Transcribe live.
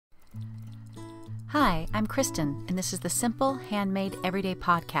Hi, I'm Kristen, and this is the Simple, Handmade, Everyday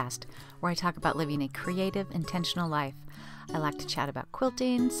podcast, where I talk about living a creative, intentional life. I like to chat about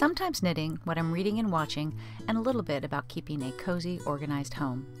quilting, sometimes knitting, what I'm reading and watching, and a little bit about keeping a cozy, organized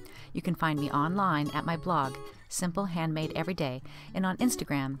home. You can find me online at my blog, Simple Handmade Everyday, and on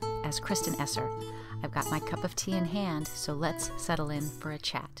Instagram as Kristen Esser. I've got my cup of tea in hand, so let's settle in for a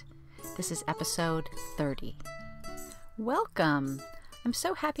chat. This is episode 30. Welcome! I'm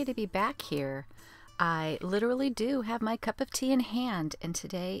so happy to be back here. I literally do have my cup of tea in hand, and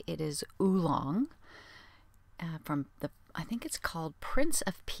today it is oolong from I think it's called Prince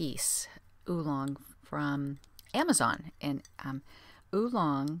of Peace oolong from Amazon. And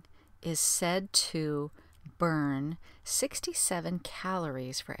oolong is said to burn 67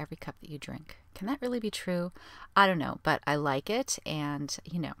 calories for every cup that you drink. Can that really be true? I don't know, but I like it, and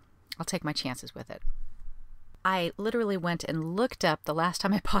I'll take my chances with it. I literally went and looked up the last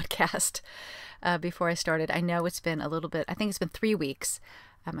time I podcast before I started. I know it's been a little bit, I think it's been 3 weeks.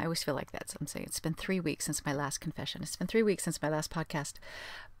 I always feel like that, so I'm saying it's been 3 weeks since my last confession. It's been 3 weeks since my last podcast.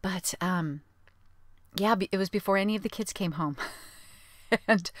 But it was before any of the kids came home.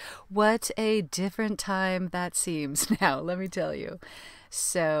 And what a different time that seems now, let me tell you.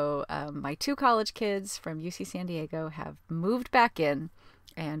 So my 2 college kids from UC San Diego have moved back in,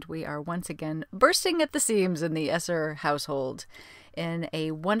 and we are once again bursting at the seams in the Esser household in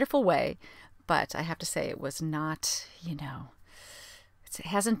a wonderful way. But I have to say it was not, it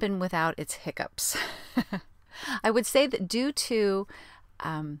hasn't been without its hiccups. I would say that due to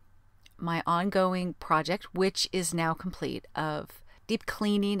my ongoing project, which is now complete, of deep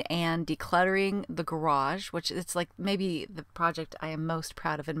cleaning and decluttering the garage, which it's like maybe the project I am most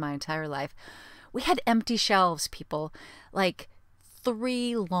proud of in my entire life. We had empty shelves, people, like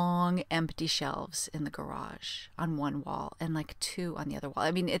 3 long empty shelves in the garage on one wall and like 2 on the other wall.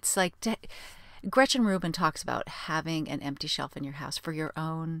 I mean, it's like Gretchen Rubin talks about having an empty shelf in your house for your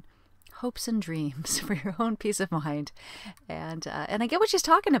own hopes and dreams, for your own peace of mind. And I get what she's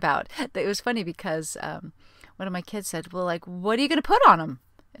talking about. It was funny because one of my kids said, well, like, what are you going to put on them?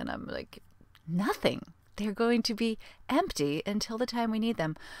 And I'm like, nothing. They're going to be empty until the time we need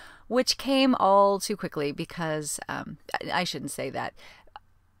them, which came all too quickly because I shouldn't say that.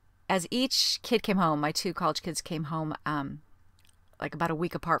 As each kid came home, my 2 college kids came home like about a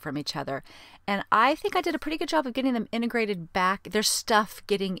week apart from each other. And I think I did a pretty good job of getting them integrated back, their stuff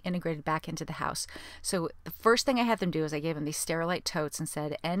getting integrated back into the house. So the first thing I had them do is I gave them these Sterilite totes and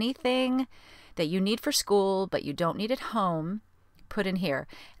said, anything that you need for school but you don't need at home, put in here.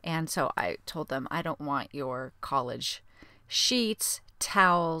 And so I told them, I don't want your college sheets,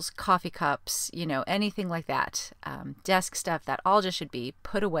 towels, coffee cups, anything like that, desk stuff, that all just should be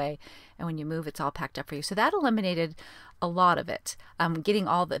put away. And when you move, it's all packed up for you. So that eliminated a lot of it. Getting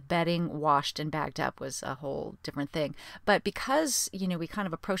all the bedding washed and bagged up was a whole different thing. But because, we kind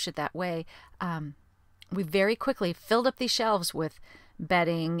of approached it that way, we very quickly filled up these shelves with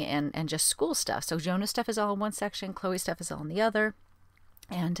bedding and just school stuff. So Jonah's stuff is all in one section, Chloe's stuff is all in the other.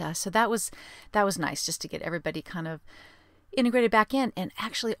 And so that was nice, just to get everybody kind of integrated back in. And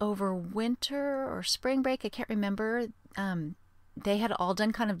actually over winter or spring break, I can't remember, they had all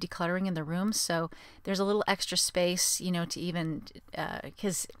done kind of decluttering in the room. So there's a little extra space, to even,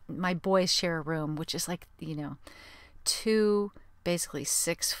 because my boys share a room, which is like, 2 basically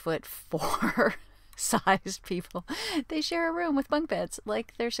 6'4" sized people. They share a room with bunk beds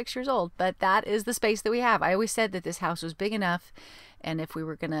like they're 6 years old. But that is the space that we have. I always said that this house was big enough, and if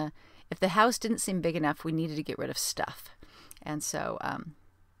the house didn't seem big enough, we needed to get rid of stuff. And so,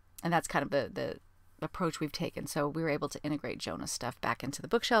 and that's kind of the approach we've taken. So we were able to integrate Jonah's stuff back into the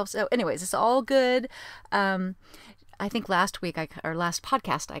bookshelves. So anyways, it's all good. I think last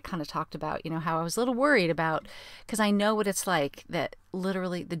podcast, I kind of talked about, how I was a little worried about, because I know what it's like, that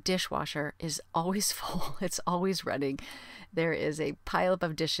literally the dishwasher is always full. It's always running. There is a pileup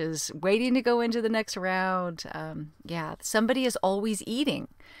of dishes waiting to go into the next round. Somebody is always eating,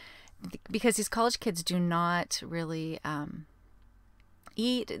 because these college kids do not really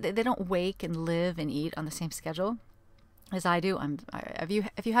eat. They don't wake and live and eat on the same schedule as I do. If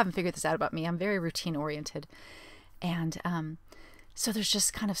you haven't figured this out about me, I'm very routine oriented. And so there's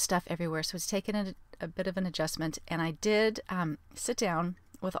just kind of stuff everywhere. So it's taken a bit of an adjustment. And I did sit down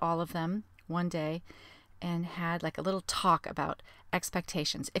with all of them one day and had like a little talk about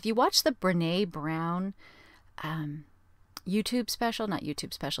expectations. If you watch the Brene Brown YouTube special, not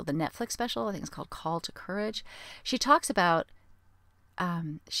YouTube special, the Netflix special, I think it's called Call to Courage, she talks about,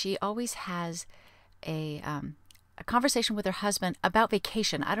 she always has a a conversation with her husband about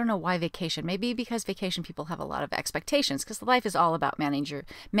vacation. I don't know why vacation. Maybe because vacation people have a lot of expectations, because life is all about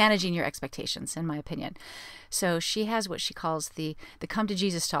managing your expectations, in my opinion. So she has what she calls the Come to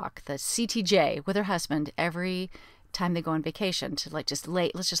Jesus talk, the CTJ, with her husband every time they go on vacation, to let's just lay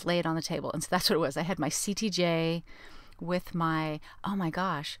it on the table. And so that's what it was. I had my CTJ with my, oh my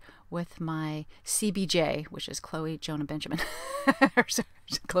gosh, with my CBJ, which is Chloe Jonah Benjamin.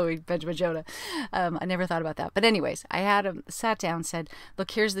 Chloe Benjamin Jonah. I never thought about that. But anyways, I had him sat down, said,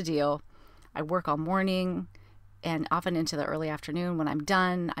 look, here's the deal. I work all morning and often into the early afternoon. When I'm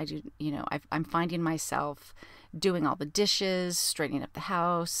done, I do, I'm finding myself doing all the dishes, straightening up the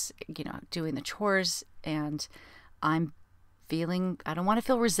house, doing the chores, and I don't want to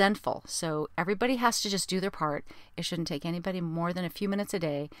feel resentful. So everybody has to just do their part. It shouldn't take anybody more than a few minutes a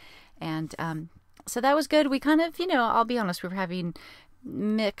day. And so that was good. We kind of, I'll be honest, we were having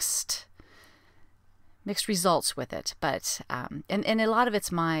mixed results with it. But, and a lot of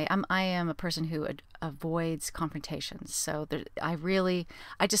it's I am a person who avoids confrontations. So I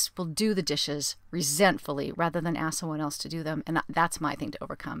just will do the dishes resentfully rather than ask someone else to do them. And that's my thing to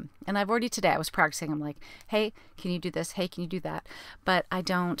overcome. And today I was practicing. I'm like, hey, can you do this? Hey, can you do that? But I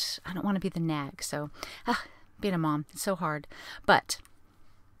don't want to be the nag. So being a mom, it's so hard, but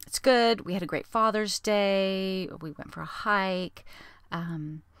it's good. We had a great Father's Day. We went for a hike.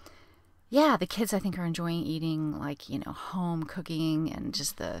 Yeah, the kids, I think, are enjoying eating home cooking and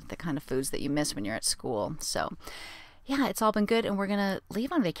just the kind of foods that you miss when you're at school. So yeah, it's all been good. And we're going to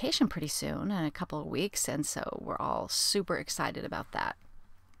leave on vacation pretty soon, in a couple of weeks. And so we're all super excited about that.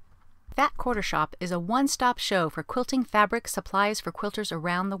 Fat Quarter Shop is a one-stop show for quilting fabric supplies for quilters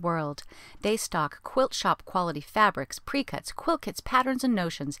around the world. They stock quilt shop quality fabrics, pre-cuts, quilt kits, patterns, and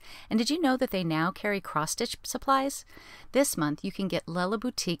notions. And did you know that they now carry cross-stitch supplies? This month you can get Lella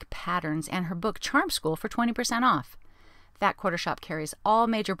Boutique patterns and her book Charm School for 20% off. Fat Quarter Shop carries all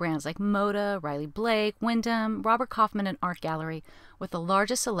major brands like Moda, Riley Blake, Wyndham, Robert Kaufman, and Art Gallery, with the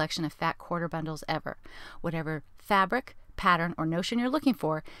largest selection of fat quarter bundles ever. Whatever fabric, pattern, or notion you're looking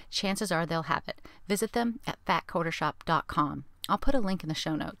for, chances are they'll have it. Visit them at fatquartershop.com. I'll put a link in the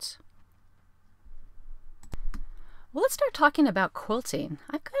show notes. Well, let's start talking about quilting.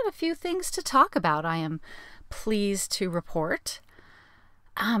 I've got a few things to talk about, I am pleased to report.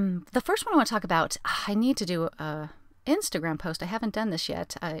 The first one I want to talk about, I need to do a Instagram post. I haven't done this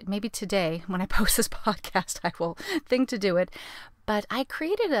yet. Maybe today when I post this podcast I will think to do it. But I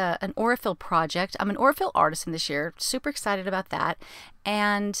created an Aurifil project. I'm an Aurifil artisan this year. Super excited about that.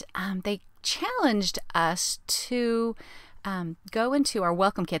 And they challenged us to go into our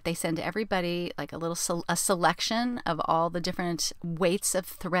welcome kit. They send everybody like a selection of all the different weights of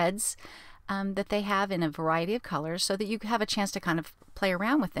threads that they have in a variety of colors, so that you have a chance to kind of play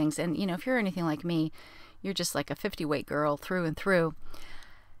around with things. And if you're anything like me, you're just like a 50 weight girl through and through.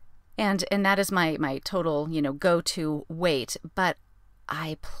 And that is my total, go-to weight. But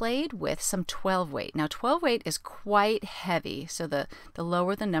I played with some 12 weight. Now 12 weight is quite heavy. So the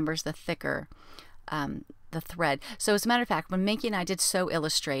lower the numbers, the thicker the thread. So as a matter of fact, when Minky and I did Sew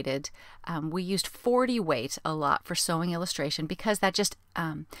Illustrated, we used 40 weight a lot for sewing illustration, because that just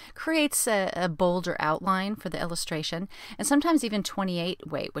creates a bolder outline for the illustration. And sometimes even 28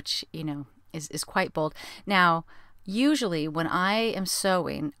 weight, which, is quite bold. Now, usually when I am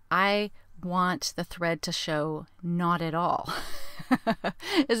sewing, I want the thread to show not at all,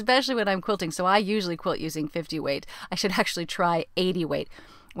 especially when I'm quilting. So I usually quilt using 50 weight. I should actually try 80 weight,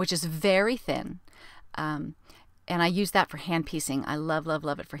 which is very thin. And I use that for hand piecing. I love, love,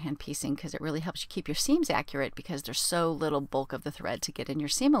 love it for hand piecing, because it really helps you keep your seams accurate, because there's so little bulk of the thread to get in your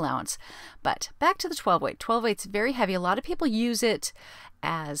seam allowance. But back to the 12 weight. 12 weight's very heavy. A lot of people use it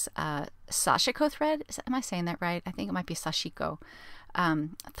as sashiko thread. Am I saying that right? I think it might be sashiko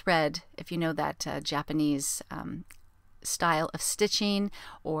thread, if you know that Japanese style of stitching,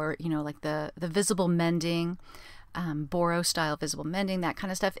 or like the visible mending, Boro style visible mending, that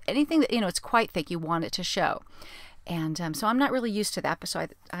kind of stuff. Anything that it's quite thick, you want it to show. And so I'm not really used to that, but so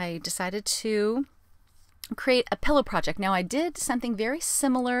I decided to create a pillow project. Now, I did something very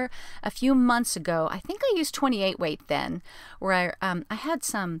similar a few months ago. I think I used 28 weight then, where I had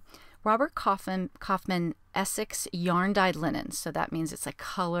some Robert Kaufman Essex yarn dyed linen. So that means it's like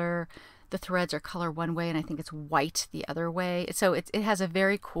color. The threads are color one way, and I think it's white the other way. So it has a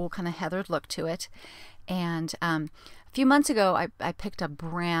very cool kind of heathered look to it. And a few months ago, I picked a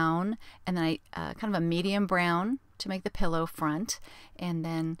brown, and then kind of a medium brown to make the pillow front. And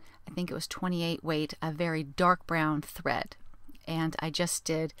then I think it was 28 weight, a very dark brown thread. And I just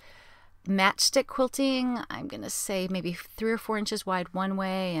did matchstick quilting. I'm going to say maybe 3 or 4 inches wide one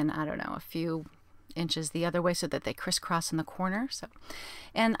way, and I don't know, a few inches the other way so that they crisscross in the corner. So,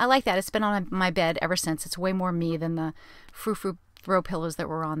 and I like that. It's been on my bed ever since. It's way more me than the frou-frou throw pillows that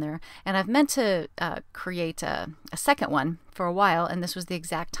were on there. And I've meant to create a second one for a while, and this was the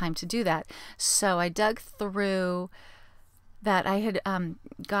exact time to do that. So I dug through that. I had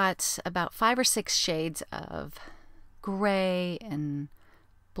got about 5 or 6 shades of gray and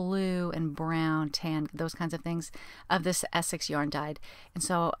blue and brown, tan, those kinds of things of this Essex yarn dyed. And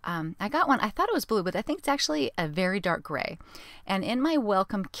so I got one. I thought it was blue, but I think it's actually a very dark gray. And in my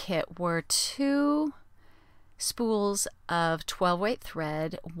welcome kit were 2 spools of 12-weight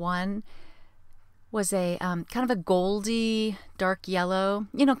thread. One was a kind of a goldy dark yellow,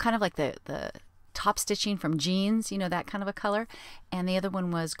 kind of like the top stitching from jeans, that kind of a color. And the other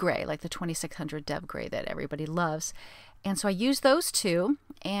one was gray, like the 2600 Dove gray that everybody loves. And so I used those 2,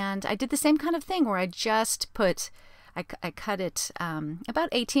 and I did the same kind of thing where I just I cut it about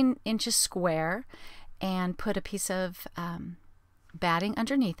 18 inches square and put a piece of batting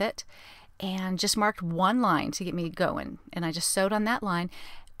underneath it, and just marked one line to get me going. And I just sewed on that line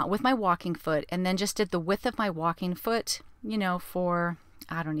with my walking foot, and then just did the width of my walking foot, for,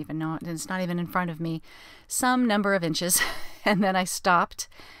 I don't even know, it's not even in front of me, some number of inches. And then I stopped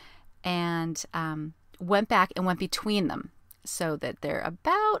and went back and went between them so that they're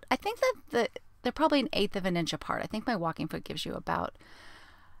about, I think that they're probably 1/8 of an inch apart. I think my walking foot gives you about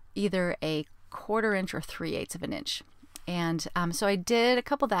either a 1/4 inch or 3/8 of an inch. And so I did a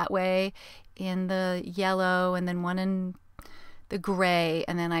couple that way in the yellow, and then one in the gray,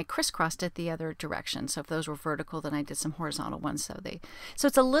 and then I crisscrossed it the other direction. So if those were vertical, then I did some horizontal ones. So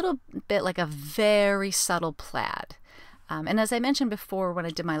it's a little bit like a very subtle plaid. And as I mentioned before when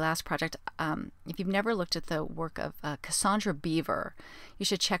I did my last project, if you've never looked at the work of Cassandra Beaver, you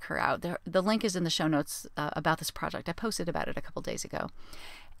should check her out. The link is in the show notes about this project. I posted about it a couple days ago.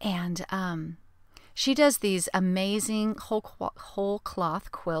 And she does these amazing whole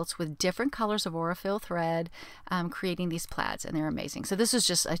cloth quilts with different colors of Aurifil thread, creating these plaids, and they're amazing. So this is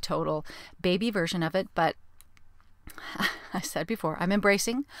just a total baby version of it, but I said before, I'm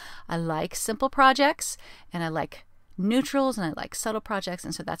embracing. I like simple projects, and I like neutrals, and I like subtle projects,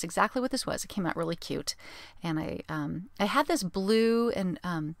 and so that's exactly what this was. It came out really cute. And I had this blue and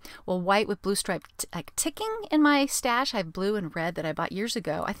white with blue stripe ticking in my stash. I have blue and red that I bought years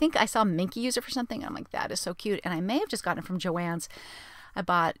ago. I think I saw Minky use it for something, and I'm like, that is so cute. And I may have just gotten it from Joann's. I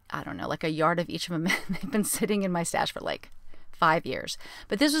bought, I don't know, like a yard of each of them. They've been sitting in my stash for like 5 years.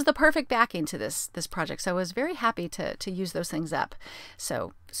 But this was the perfect backing to this project, so I was very happy to use those things up.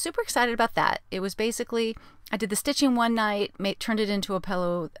 So super excited about that. It was basically, I did the stitching one night, turned it into a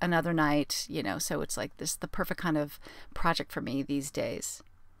pillow another night, so it's like the perfect kind of project for me these days.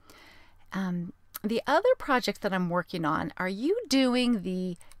 The other project that I'm working on, are you doing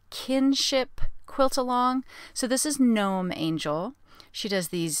the kinship quilt-along? So this is Gnome Angel. She does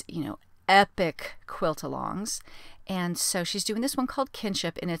these, epic quilt-alongs. And so she's doing this one called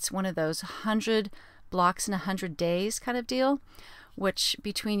Kinship, and it's one of those 100 blocks in 100 days kind of deal, which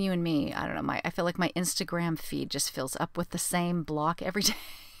between you and me, I don't know, I feel like my Instagram feed just fills up with the same block every day.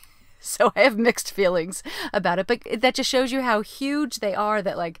 So I have mixed feelings about it, but that just shows you how huge they are,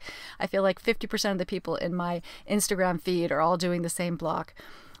 that like I feel like 50% of the people in my Instagram feed are all doing the same block.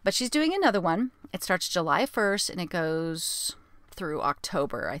 But she's doing another one. It starts July 1st and it goes through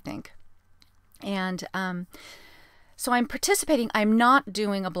October, I think. And so I'm participating. I'm not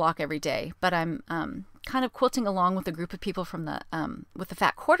doing a block every day, but I'm kind of quilting along with a group of people from with the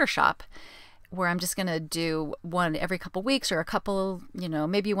Fat Quarter Shop, where I'm just going to do one every couple weeks, or a couple,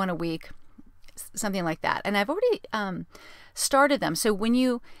 maybe one a week, something like that. And I've already started them. So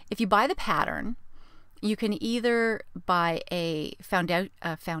if you buy the pattern, you can either buy a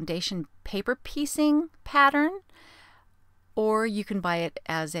foundation paper piecing pattern, or you can buy it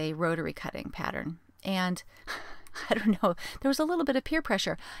as a rotary cutting pattern. And I don't know, there was a little bit of peer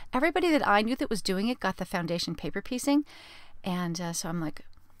pressure. Everybody that I knew that was doing it got the foundation paper piecing. And so I'm like,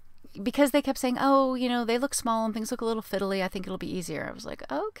 because they kept saying, oh, they look small and things look a little fiddly, I think it'll be easier. I was like,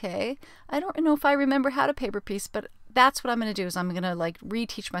 okay, I don't know if I remember how to paper piece, but that's what I'm going to do, is I'm going to like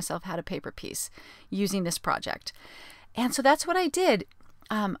reteach myself how to paper piece using this project. And so that's what I did.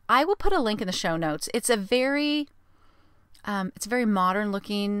 I will put a link in the show notes. It's a very modern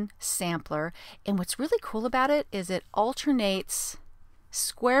looking sampler. And what's really cool about it is it alternates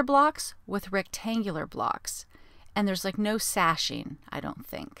square blocks with rectangular blocks. And there's like no sashing, I don't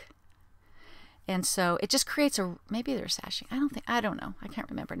think. And so it just creates maybe there's sashing. I don't know. I can't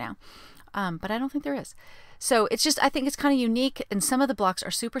remember now. But I don't think there is. So it's just, I think it's kind of unique, and some of the blocks are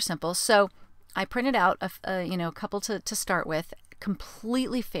super simple. So I printed out a couple to start with,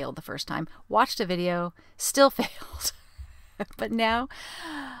 completely failed the first time. Watched a video, still failed. But now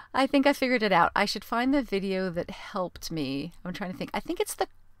I think I figured it out. I should find the video that helped me. I'm trying to think. I think it's the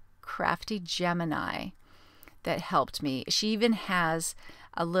Crafty Gemini that helped me. She even has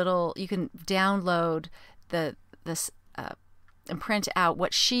a little, you can download this and print out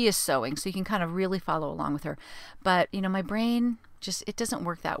what she is sewing, so you can kind of really follow along with her. But my brain just, it doesn't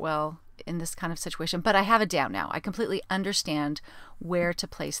work that well in this kind of situation, but I have it down now. I completely understand where to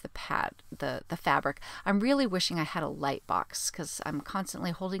place the fabric. I'm really wishing I had a light box, because I'm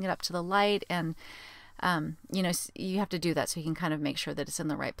constantly holding it up to the light, and you have to do that so you can kind of make sure that it's in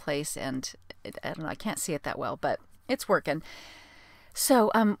the right place. And I don't know, I can't see it that well, but it's working.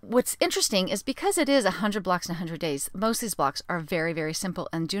 So what's interesting is, because it is 100 blocks in 100 days, most of these blocks are very, very simple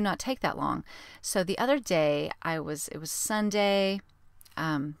and do not take that long. So the other day, it was Sunday.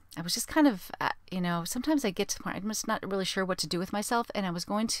 I was just kind of, sometimes I get to the point I'm just not really sure what to do with myself. And I was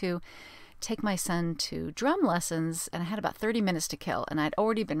going to take my son to drum lessons, and I had about 30 minutes to kill. And I'd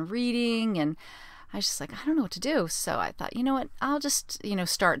already been reading, and I was just like, I don't know what to do. So I thought, you know what, I'll just,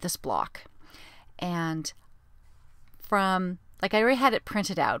 start this block. And I already had it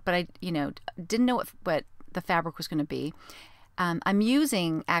printed out, but I, didn't know what the fabric was going to be. I'm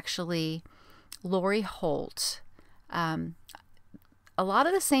using, actually, Lori Holt. A lot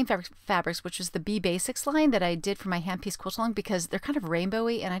of the same fabrics, which was the Be Basics line that I did for my hand piece quilt-along, because they're kind of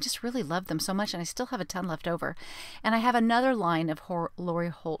rainbowy, and I just really love them so much, and I still have a ton left over. And I have another line of Lori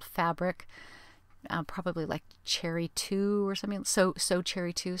Holt fabric, probably like Cherry 2 or something, so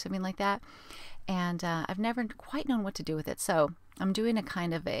Cherry 2, something like that. And I've never quite known what to do with it. So I'm doing a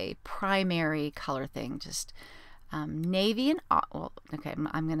kind of a primary color thing, just navy and, well, okay,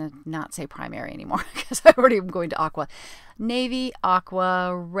 I'm going to not say primary anymore, because I already am going to aqua. Navy,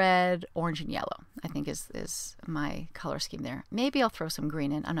 aqua, red, orange, and yellow, I think is my color scheme there. Maybe I'll throw some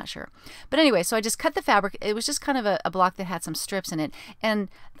green in, I'm not sure. But anyway, so I just cut the fabric. It was just kind of a block that had some strips in it. And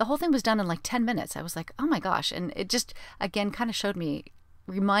the whole thing was done in like 10 minutes. I was like, oh my gosh. And it just, again, kind of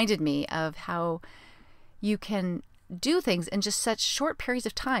reminded me of how you can do things in just such short periods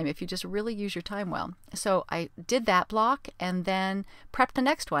of time if you just really use your time well. So I did that block and then prepped the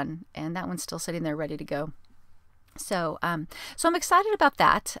next one, and that one's still sitting there ready to go. So so I'm excited about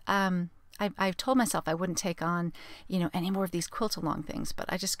that. I've told myself I wouldn't take on, any more of these quilt-along things, but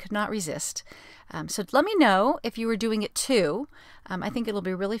I just could not resist. So let me know if you were doing it too. I think it'll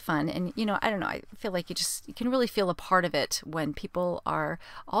be really fun. And, I don't know, I feel like you can really feel a part of it when people are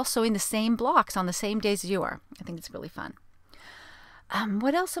all sewing the same blocks on the same days as you are. I think it's really fun.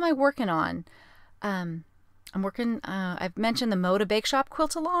 What else am I working on? I've mentioned the Moda Bake Shop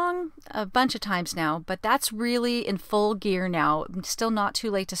quilt-along a bunch of times now, but that's really in full gear now. Still not too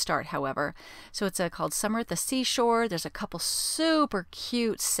late to start, however. So it's called Summer at the Seashore. There's a couple super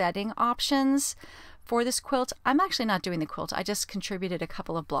cute setting options for this quilt. I'm actually not doing the quilt. I just contributed a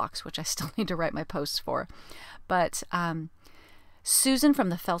couple of blocks, which I still need to write my posts for. But Susan from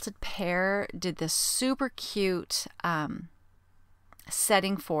the Felted Pear did this super cute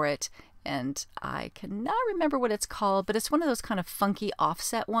setting for it. And I cannot remember what it's called, but it's one of those kind of funky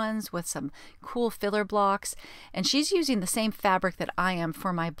offset ones with some cool filler blocks. And she's using the same fabric that I am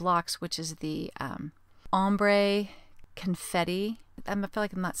for my blocks, which is the ombre confetti. I feel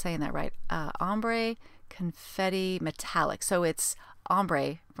like I'm not saying that right. Ombre confetti metallic. So it's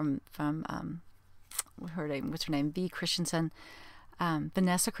ombre from what's her name? V. Christensen.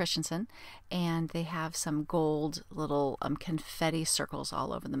 Vanessa Christensen, and they have some gold little confetti circles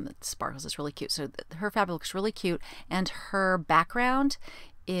all over them that sparkles. It's really cute. So her fabric looks really cute, and her background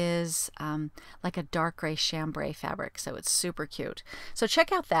is like a dark gray chambray fabric, so it's super cute. So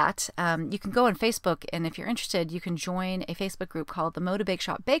check out that. You can go on Facebook, and if you're interested, you can join a Facebook group called the Moda Bake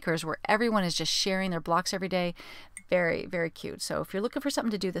Shop Bakers, where everyone is just sharing their blocks every day. Very, very cute. So if you're looking for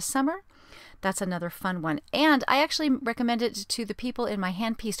something to do this summer, that's another fun one. And I actually recommend it to the people in my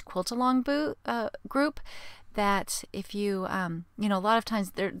hand-pieced quilt-along group, that if you, a lot of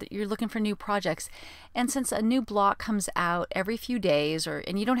times you're looking for new projects. And since a new block comes out every few days,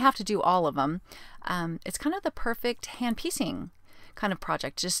 and you don't have to do all of them, it's kind of the perfect hand-piecing kind of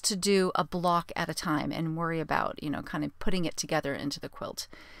project, just to do a block at a time and worry about, kind of putting it together into the quilt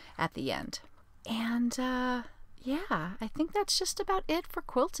at the end. And yeah, I think that's just about it for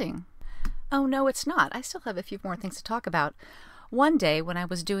quilting. Oh, no, it's not. I still have a few more things to talk about. One day when I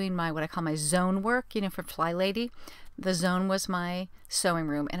was doing what I call my zone work, for Fly Lady, the zone was my sewing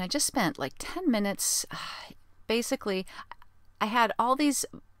room, and I just spent like 10 minutes. Basically, I had all these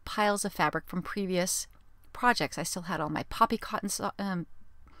piles of fabric from previous projects. I still had all my poppy cotton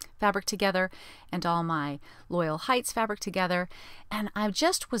fabric together and all my Loyal Heights fabric together. And I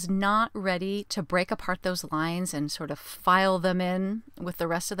just was not ready to break apart those lines and sort of file them in with the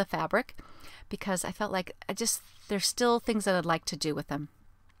rest of the fabric, because I felt like there's still things that I'd like to do with them.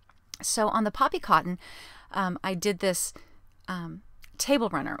 So on the poppy cotton, I did this table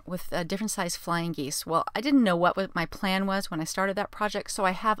runner with different size flying geese. Well, I didn't know what my plan was when I started that project, so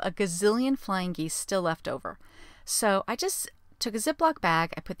I have a gazillion flying geese still left over. So I just took a Ziploc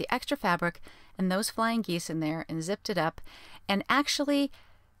bag, I put the extra fabric and those flying geese in there and zipped it up and actually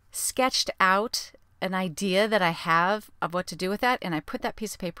sketched out an idea that I have of what to do with that, and I put that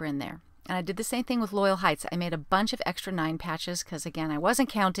piece of paper in there. And I did the same thing with Loyal Heights. I made a bunch of extra 9 patches because, again, I wasn't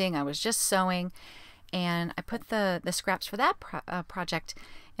counting, I was just sewing. And I put the scraps for that project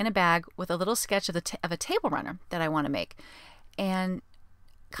in a bag with a little sketch of a table runner that I want to make, and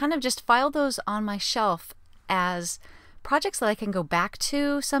kind of just filed those on my shelf as projects that I can go back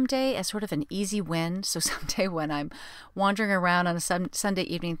to someday as sort of an easy win. So someday when I'm wandering around on a Sunday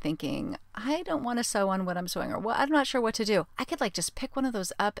evening thinking, I don't want to sew on what I'm sewing, or well, I'm not sure what to do, I could like just pick one of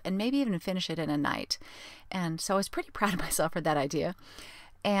those up and maybe even finish it in a night. And so I was pretty proud of myself for that idea.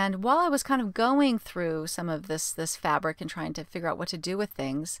 And while I was kind of going through some of this fabric and trying to figure out what to do with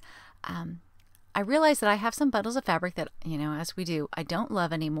things, I realized that I have some bundles of fabric that, as we do, I don't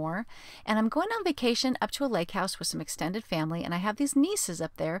love anymore. And I'm going on vacation up to a lake house with some extended family, and I have these nieces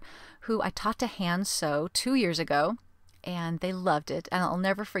up there who I taught to hand sew 2 years ago, and they loved it. And I'll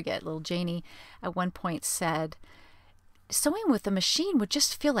never forget, little Janie at one point said, sewing with a machine would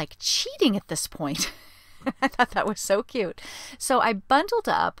just feel like cheating at this point. I thought that was so cute. So I bundled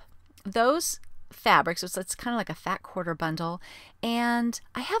up those fabrics. It's kind of like a fat quarter bundle. And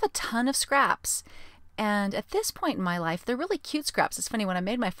I have a ton of scraps. And at this point in my life, they're really cute scraps. It's funny, when I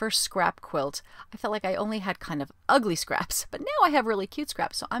made my first scrap quilt, I felt like I only had kind of ugly scraps. But now I have really cute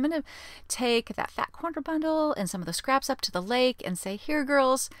scraps. So I'm going to take that fat quarter bundle and some of the scraps up to the lake and say, here,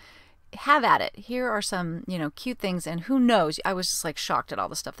 girls, have at it. Here are some, cute things. And who knows, I was just like shocked at all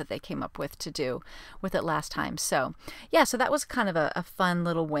the stuff that they came up with to do with it last time. So yeah, so that was kind of a fun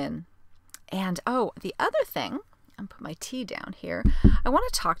little win. And oh, the other thing, I'm put my tea down here, I want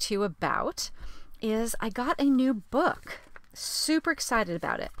to talk to you about is I got a new book. Super excited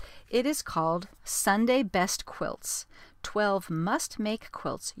about it. It is called Sunday Best Quilts, 12 Must-Make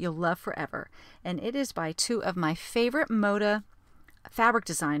Quilts You'll Love Forever. And it is by 2 of my favorite Moda fabric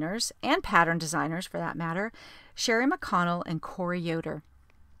designers and pattern designers, for that matter, Sherry McConnell and Corey Yoder.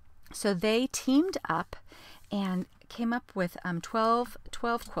 So they teamed up and came up with 12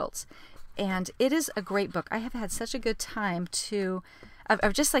 quilts, and it is a great book. I have had such a good time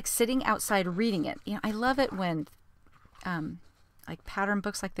of just like sitting outside reading it. I love it when like pattern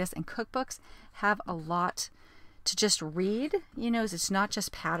books like this and cookbooks have a lot to just read. It's not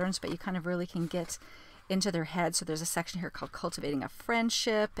just patterns, but you kind of really can get into their head. So there's a section here called Cultivating a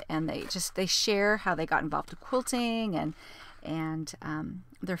Friendship, and they share how they got involved with quilting and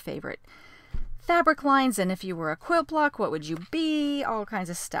their favorite fabric lines, and if you were a quilt block, what would you be, all kinds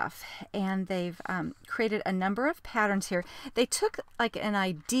of stuff. And they've created a number of patterns here. They took like an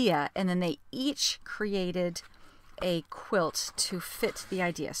idea and then they each created a quilt to fit the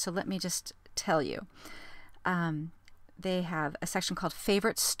idea. So let me just tell you. They have a section called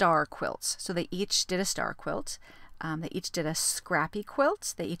Favorite Star Quilts. So they each did a star quilt. They each did a scrappy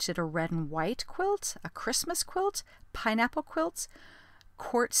quilt. They each did a red and white quilt, a Christmas quilt, pineapple quilts,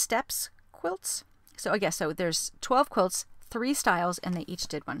 court steps quilts. So I guess so there's 12 quilts, 3 styles, and they each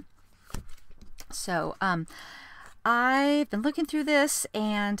did one. So I've been looking through this,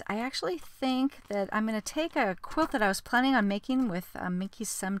 and I actually think that I'm going to take a quilt that I was planning on making with Minky's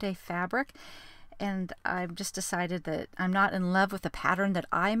Someday fabric, and I've just decided that I'm not in love with the pattern that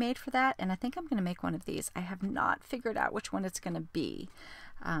I made for that, and I think I'm going to make one of these. I have not figured out which one it's going to be.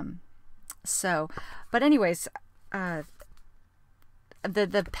 But anyways,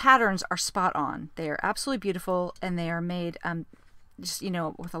 the patterns are spot on. They are absolutely beautiful, and they are made just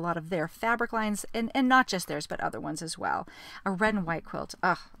with a lot of their fabric lines, and not just theirs, but other ones as well. A red and white quilt.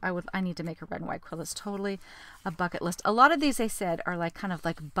 I need to make a red and white quilt. It's totally a bucket list. A lot of these, they said, are like kind of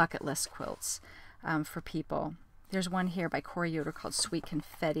like bucket list quilts for people. There's one here by Corey Yoder called Sweet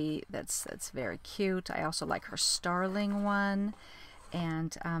Confetti. That's very cute. I also like her Starling one,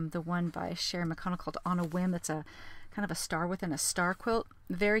 and the one by Sherry McConnell called On a Whim. That's a kind of a star within a star quilt.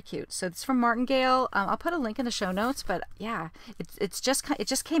 Very cute. So it's from Martingale. I'll put a link in the show notes, but yeah, it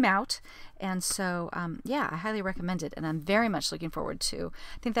just came out, and so yeah, I highly recommend it, and I'm very much looking forward to.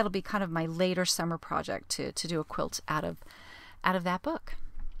 I think that'll be kind of my later summer project to do a quilt out of that book.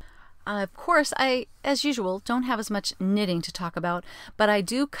 Of course, I, as usual, don't have as much knitting to talk about, but I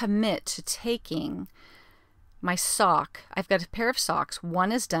do commit to taking my sock. I've got a pair of socks.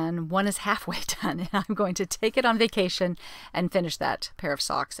 One is done, one is halfway done, and I'm going to take it on vacation and finish that pair of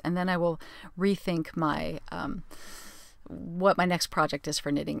socks. And then I will rethink my what my next project is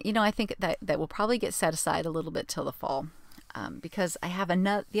for knitting. You know, I think that will probably get set aside a little bit till the fall, because I have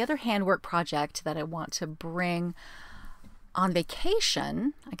the other handwork project that I want to bring on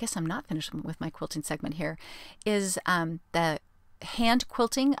vacation. I guess I'm not finished with my quilting segment here, is the hand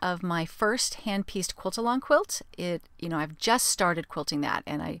quilting of my first hand-pieced quilt-along quilt. I've just started quilting that,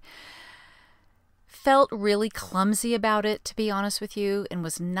 and I felt really clumsy about it, to be honest with you, and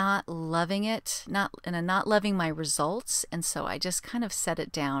was not loving it, not loving my results. And so I just kind of set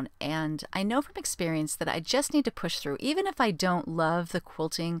it down, and I know from experience that I just need to push through. Even if I don't love the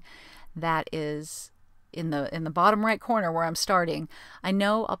quilting that is in the bottom right corner where I'm starting, I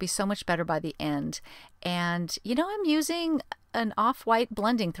know I'll be so much better by the end. And I'm using an off-white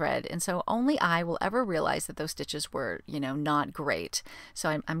blending thread, and so only I will ever realize that those stitches were not great.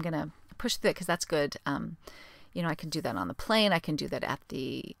 So I'm gonna push through it, because that's good. I can do that on the plane, I can do that at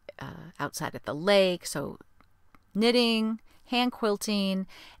the outside at the lake. So knitting, hand quilting,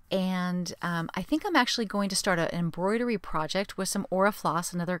 and I think I'm actually going to start an embroidery project with some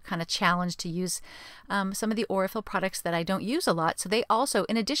Orifloss, another kind of challenge to use some of the Aurifil products that I don't use a lot. So they also,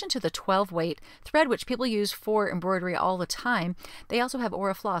 in addition to the 12 weight thread, which people use for embroidery all the time, they also have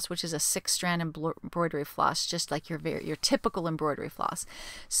Orifloss, which is a 6-strand embroidery floss, just like your typical embroidery floss.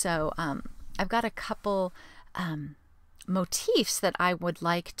 So I've got a couple motifs that I would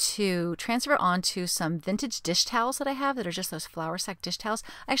like to transfer onto some vintage dish towels that I have that are just those flour sack dish towels.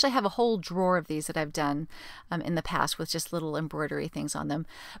 I actually have a whole drawer of these that I've done in the past with just little embroidery things on them.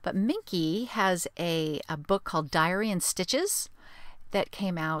 But Minky has a book called Diary and Stitches that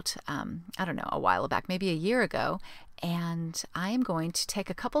came out, I don't know, a while back, maybe a year ago. And I am going to take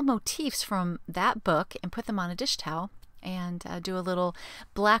a couple motifs from that book and put them on a dish towel and do a little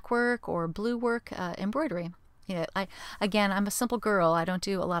black work or blue work embroidery. I'm a simple girl. I don't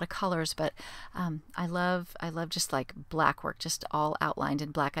do a lot of colors, but I love just like black work, just all outlined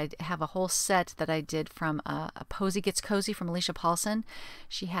in black. I have a whole set that I did from a Posy Gets Cozy from Alicia Paulson.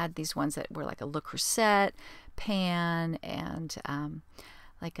 She had these ones that were like a Le Creuset pan and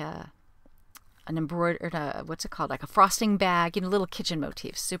like an embroidered, what's it called, like a frosting bag, little kitchen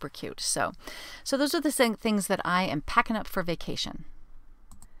motifs, super cute. So those are the things that I am packing up for vacation.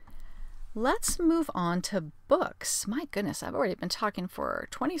 Let's move on to books. My goodness, I've already been talking for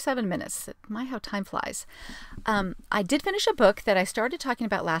 27 minutes. My, how time flies. I did finish a book that I started talking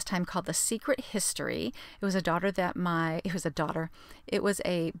about last time called The Secret History. It was a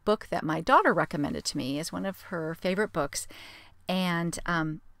book that my daughter recommended to me as one of her favorite books. And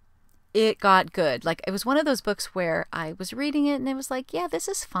it got good. Like, it was one of those books where I was reading it and it was like, yeah, this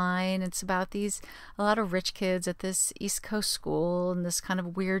is fine. It's about a lot of rich kids at this East Coast school in this kind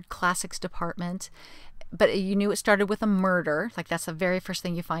of weird classics department. But you knew it started with a murder. Like, that's the very first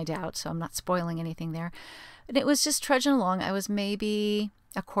thing you find out. So I'm not spoiling anything there. And it was just trudging along. I was maybe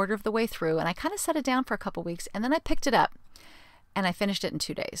a quarter of the way through, and I kind of set it down for a couple weeks, and then I picked it up. And I finished it in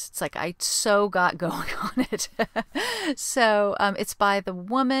 2 days. It's like I so got going on it. So it's by the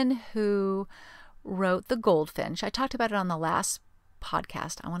woman who wrote The Goldfinch. I talked about it on the last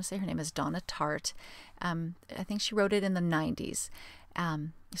podcast. I want to say her name is Donna Tartt. I think she wrote it in the 90s.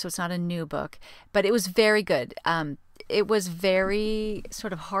 So it's not a new book. But it was very good. It was very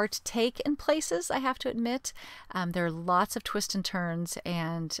sort of hard to take in places, I have to admit. There are lots of twists and turns.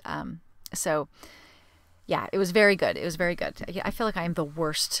 And yeah, it was very good. It was very good. I feel like I am the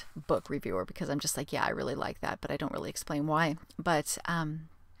worst book reviewer because I'm just like, yeah, I really like that, but I don't really explain why. But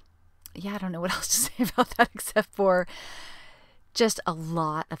yeah, I don't know what else to say about that except for just a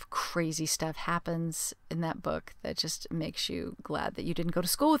lot of crazy stuff happens in that book that just makes you glad that you didn't go to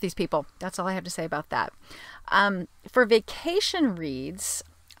school with these people. That's all I have to say about that. For vacation reads,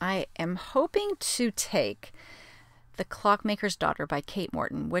 I am hoping to take The Clockmaker's Daughter by Kate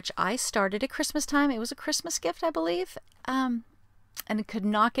Morton, which I started at Christmas time. It was a Christmas gift, I believe, and it could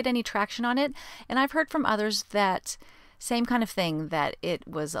not get any traction on it. And I've heard from others that same kind of thing, that it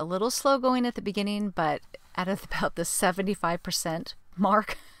was a little slow going at the beginning, but at about the 75%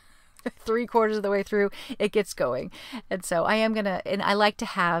 mark, 3/4 of the way through, it gets going. And so I am gonna, and I like to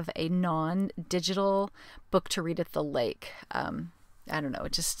have a non-digital book to read at the lake. I don't know,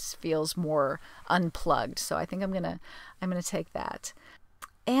 it just feels more unplugged. So I think I'm gonna take that.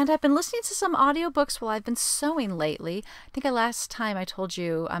 And I've been listening to some audiobooks while I've been sewing lately. I think last time I told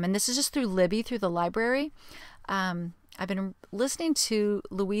you, and this is just through Libby, through the library. I've been listening to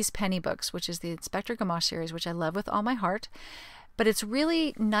Louise Penny books, which is the Inspector Gamache series, which I love with all my heart. But it's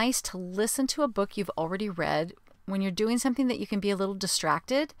really nice to listen to a book you've already read when you're doing something that you can be a little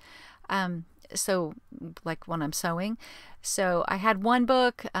distracted. So like when I'm sewing. So I had one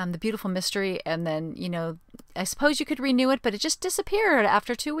book, The Beautiful Mystery, and then, I suppose you could renew it, but it just disappeared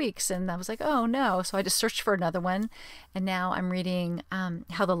after 2 weeks. And I was like, oh no. So I just searched for another one. And now I'm reading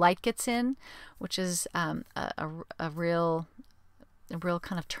How the Light Gets In, which is a real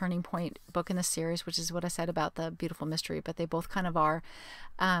kind of turning point book in the series, which is what I said about The Beautiful Mystery, but they both kind of are.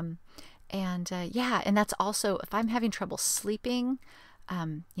 And that's also, if I'm having trouble sleeping,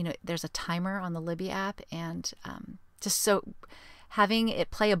 there's a timer on the Libby app, and just so having it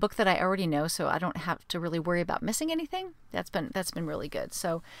play a book that I already know, so I don't have to really worry about missing anything. That's been really good.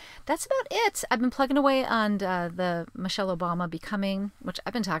 So that's about it. I've been plugging away on the Michelle Obama Becoming, which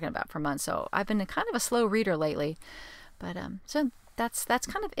I've been talking about for months. So I've been kind of a slow reader lately, but so that's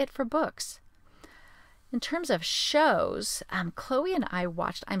kind of it for books. In terms of shows, Chloe and I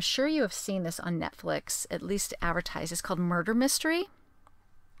watched, I'm sure you have seen this on Netflix, at least advertised. It's called Murder Mystery.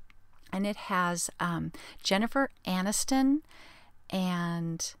 And it has Jennifer Aniston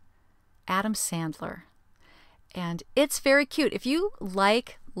and Adam Sandler. And it's very cute. If you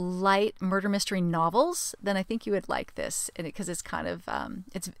like light murder mystery novels, then I think you would like this, because it's kind of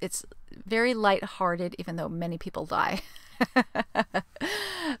it's very lighthearted, even though many people die.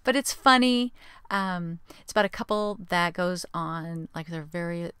 But it's funny. It's about a couple that goes on, like, they're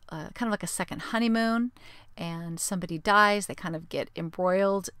very kind of like a second honeymoon, and somebody dies. They kind of get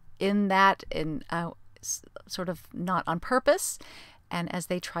embroiled in that, in sort of not on purpose. And as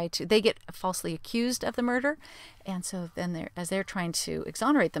they get falsely accused of the murder. And so then as they're trying to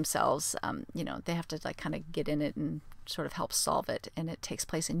exonerate themselves, they have to like kind of get in it and sort of help solve it. And it takes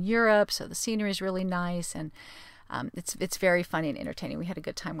place in Europe. So the scenery is really nice. And it's very funny and entertaining. We had a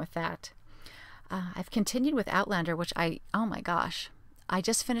good time with that. I've continued with Outlander, which oh my gosh, I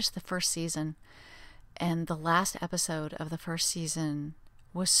just finished the first season. And the last episode of the first season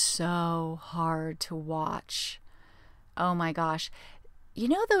was so hard to watch. Oh my gosh. You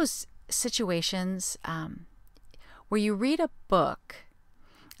know those situations where you read a book,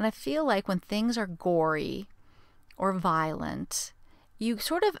 and I feel like when things are gory or violent, you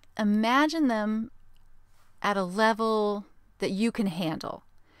sort of imagine them at a level that you can handle.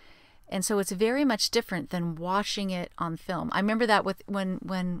 And so it's very much different than watching it on film. I remember that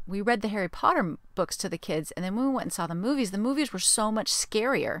when we read the Harry Potter books to the kids, and then when we went and saw the movies were so much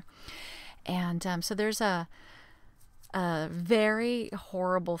scarier. And so there's a very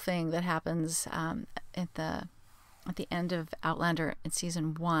horrible thing that happens at the end of Outlander in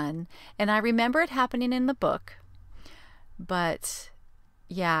season 1. And I remember it happening in the book. But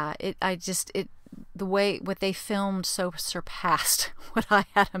yeah, the way what they filmed so surpassed what I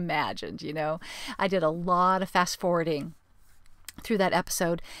had imagined, I did a lot of fast forwarding through that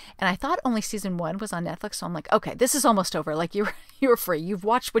episode, and I thought only season 1 was on Netflix, so I'm like, okay, this is almost over. Like, you were free. You've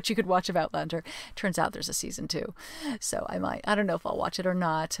watched what you could watch of Outlander. Turns out there's a season 2, so I don't know if I'll watch it or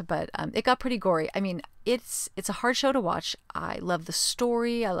not, but it got pretty gory. I mean, it's a hard show to watch. I love the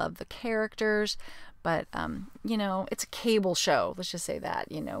story. I love the characters. But, it's a cable show, let's just say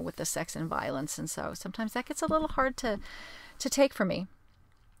that, with the sex and violence. And so sometimes that gets a little hard to take for me.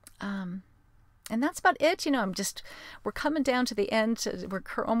 And that's about it. We're coming down to the end.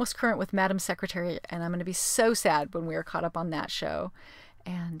 We're almost current with Madam Secretary, and I'm going to be so sad when we are caught up on that show.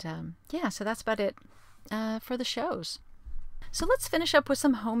 And, so that's about it for the shows. So let's finish up with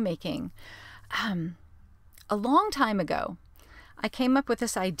some homemaking. A long time ago, I came up with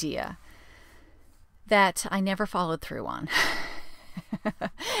this idea that I never followed through on.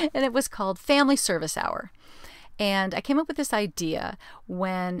 And it was called Family Service Hour. And I came up with this idea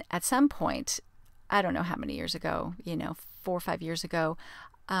when at some point, I don't know how many years ago, 4 or 5 years ago,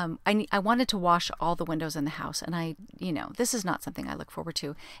 I wanted to wash all the windows in the house. And this is not something I look forward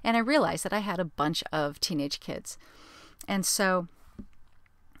to. And I realized that I had a bunch of teenage kids. And so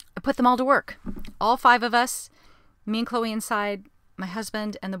I put them all to work. All 5 of us, me and Chloe inside, my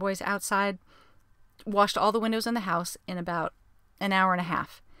husband and the boys outside, washed all the windows in the house in about an hour and a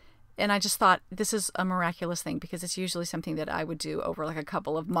half. And I just thought, this is a miraculous thing, because it's usually something that I would do over like a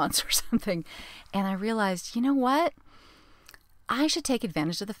couple of months or something. And I realized, you know what? I should take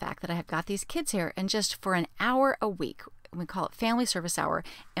advantage of the fact that I have got these kids here, and just for an hour a week, we call it Family Service Hour,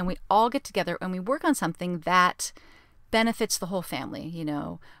 and we all get together and we work on something that benefits the whole family,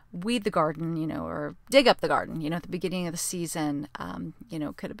 weed the garden, or dig up the garden, at the beginning of the season,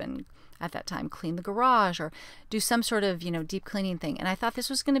 could have been at that time clean the garage or do some sort of, deep cleaning thing. And I thought this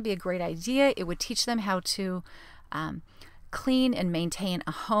was going to be a great idea. It would teach them how to clean and maintain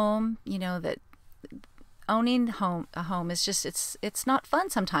a home. You know, that owning a home is just, it's not fun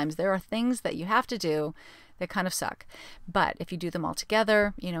sometimes. There are things that you have to do that kind of suck. But if you do them all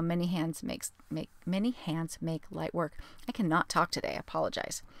together, you know, many hands make light work. I cannot talk today. I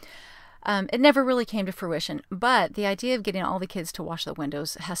apologize. It never really came to fruition, but the idea of getting all the kids to wash the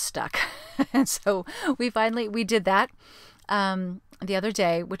windows has stuck. And so we did that the other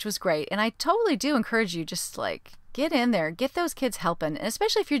day, which was great. And I totally do encourage you, just like, get in there, get those kids helping, and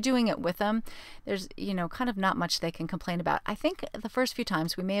especially if you're doing it with them, there's, you know, kind of not much they can complain about. I think the first few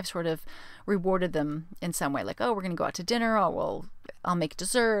times we may have sort of rewarded them in some way, like, oh, we're going to go out to dinner, or I'll make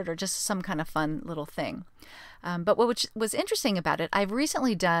dessert, or just some kind of fun little thing. But what was interesting about it, I've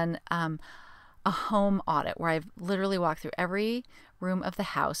recently done a home audit where I've literally walked through every room of the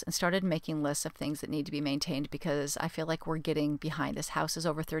house and started making lists of things that need to be maintained, because I feel like we're getting behind. This house is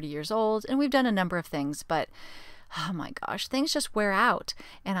over 30 years old, and we've done a number of things, but oh my gosh, things just wear out.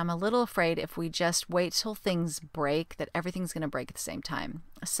 And I'm a little afraid if we just wait till things break, that everything's going to break at the same time.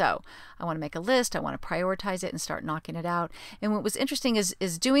 So I want to make a list. I want to prioritize it and start knocking it out. And what was interesting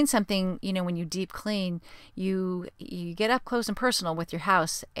is doing something, you know, when you deep clean, you get up close and personal with your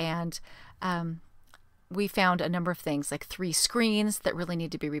house. And we found a number of things, like 3 screens that really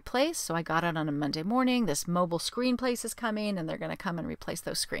need to be replaced. So I got out on a Monday morning. This mobile screen place is coming, and they're going to come and replace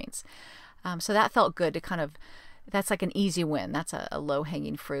those screens. So that felt good to kind of, that's like an easy win. That's a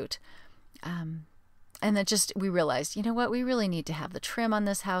low-hanging fruit. And then we realized, you know what, we really need to have the trim on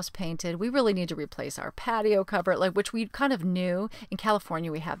this house painted. We really need to replace our patio cover, like, which we kind of knew. In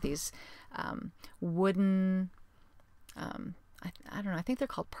California, we have these wooden, I don't know, I think they're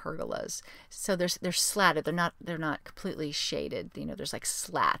called pergolas. So they're slatted. They're not completely shaded. You know, there's like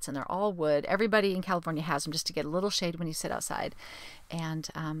slats, and they're all wood. Everybody in California has them just to get a little shade when you sit outside. And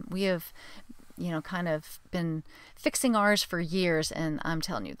we have, you know, kind of been fixing ours for years, and I'm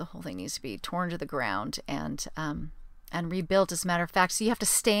telling you, the whole thing needs to be torn to the ground and rebuilt, as a matter of fact. So you have to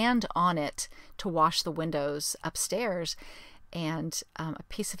stand on it to wash the windows upstairs, and a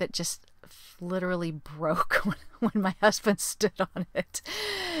piece of it just literally broke when my husband stood on it.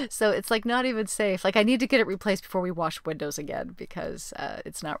 So it's like not even safe. Like, I need to get it replaced before we wash windows again, because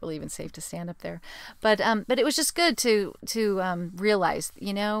it's not really even safe to stand up there. But it was just good to realize,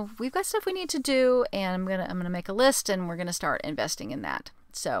 you know, we've got stuff we need to do, and I'm gonna make a list, and we're gonna start investing in that.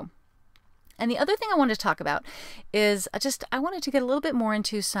 So. And the other thing I wanted to talk about is I wanted to get a little bit more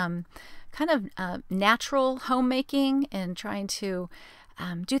into some kind of natural homemaking, and trying to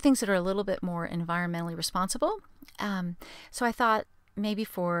do things that are a little bit more environmentally responsible. So I thought maybe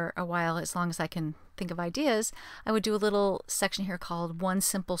for a while, as long as I can think of ideas, I would do a little section here called One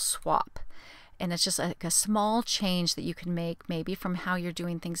Simple Swap. And it's just like a small change that you can make, maybe from how you're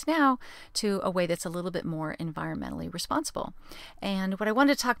doing things now to a way that's a little bit more environmentally responsible. And what I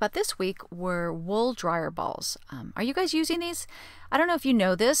wanted to talk about this week were wool dryer balls. Are you guys using these? I don't know if you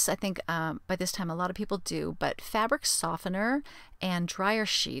know this. I think by this time a lot of people do, but fabric softener and dryer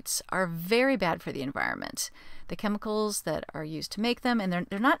sheets are very bad for the environment. The chemicals that are used to make them, and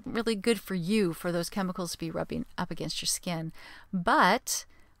they're not really good for you, for those chemicals to be rubbing up against your skin. But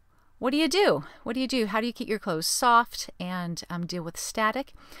what do you do? What do you do? How do you keep your clothes soft and deal with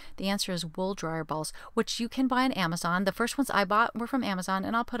static? The answer is wool dryer balls, which you can buy on Amazon. The first ones I bought were from Amazon,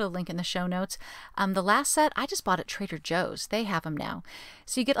 and I'll put a link in the show notes. The last set I just bought at Trader Joe's. They have them now.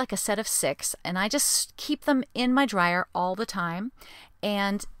 So you get like a set of 6, and I just keep them in my dryer all the time.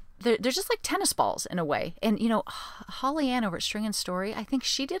 And they're just like tennis balls in a way. And, you know, Holly Ann over at String and Story, I think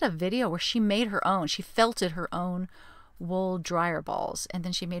she did a video where she made her own. She felted her own wool dryer balls, and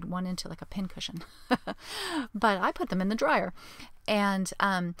then she made one into like a pincushion. But I put them in the dryer, and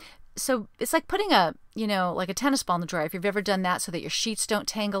so it's like putting like a tennis ball in the dryer, if you've ever done that, so that your sheets don't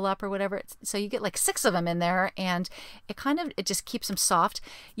tangle up or whatever. So you get like 6 of them in there, and it just keeps them soft.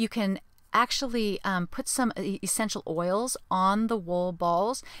 You can actually put some essential oils on the wool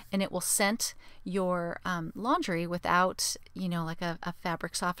balls, and it will scent your laundry without, like a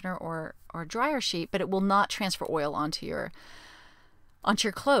fabric softener or dryer sheet, but it will not transfer oil onto your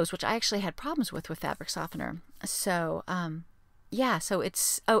clothes, which I actually had problems with fabric softener. So so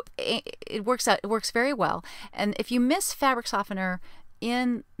it works out. It works very well. And if you miss fabric softener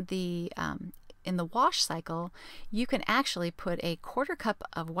in the wash cycle, you can actually put a 1/4 cup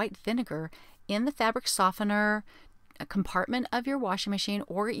of white vinegar in the fabric softener compartment of your washing machine,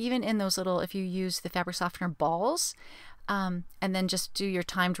 or even in those little, if you use the fabric softener balls, and then just do your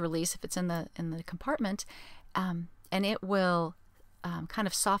timed release if it's in the compartment, and it will kind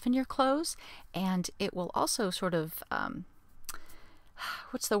of soften your clothes, and it will also sort of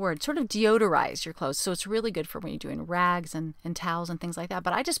what's the word? Sort of deodorize your clothes. So it's really good for when you're doing rags and towels and things like that.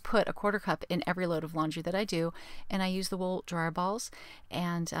 But I just put a 1/4 cup in every load of laundry that I do, and I use the wool dryer balls.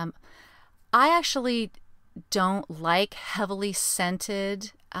 And I actually don't like heavily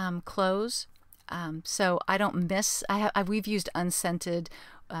scented clothes. So I don't miss, we've used unscented,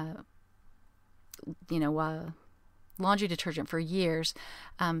 laundry detergent for years.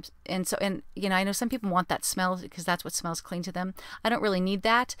 And I know some people want that smell because that's what smells clean to them. I don't really need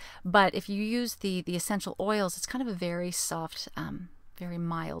that. But if you use the essential oils, it's kind of a very soft, very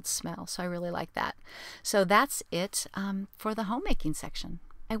mild smell. So I really like that. So that's it for the homemaking section.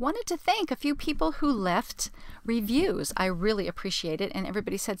 I wanted to thank a few people who left reviews. I really appreciate it, and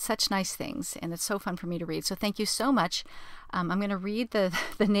everybody said such nice things, and it's so fun for me to read. So thank you so much. I'm going to read the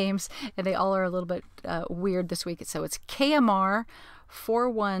names, and they all are a little bit weird this week. So it's KMR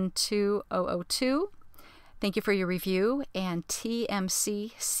 412002. Thank you for your review, and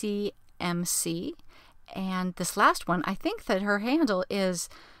TMCCMC. And this last one, I think that her handle is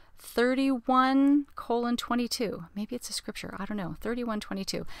 31:22. Maybe it's a scripture. I don't know.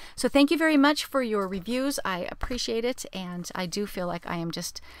 31:22. So thank you very much for your reviews. I appreciate it. And I do feel like I am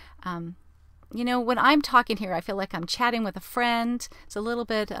just, when I'm talking here, I feel like I'm chatting with a friend. It's a little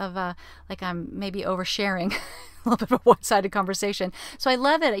bit of like I'm maybe oversharing, a little bit of a one-sided conversation. So I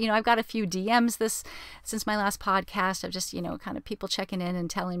love it. I've got a few DMs since my last podcast of just, kind of people checking in and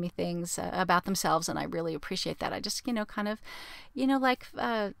telling me things about themselves. And I really appreciate that. I just,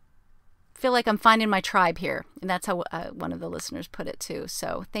 feel like I'm finding my tribe here. And that's how one of the listeners put it too.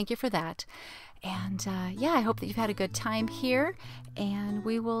 So thank you for that. And I hope that you've had a good time here, and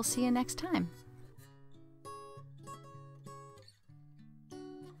we will see you next time.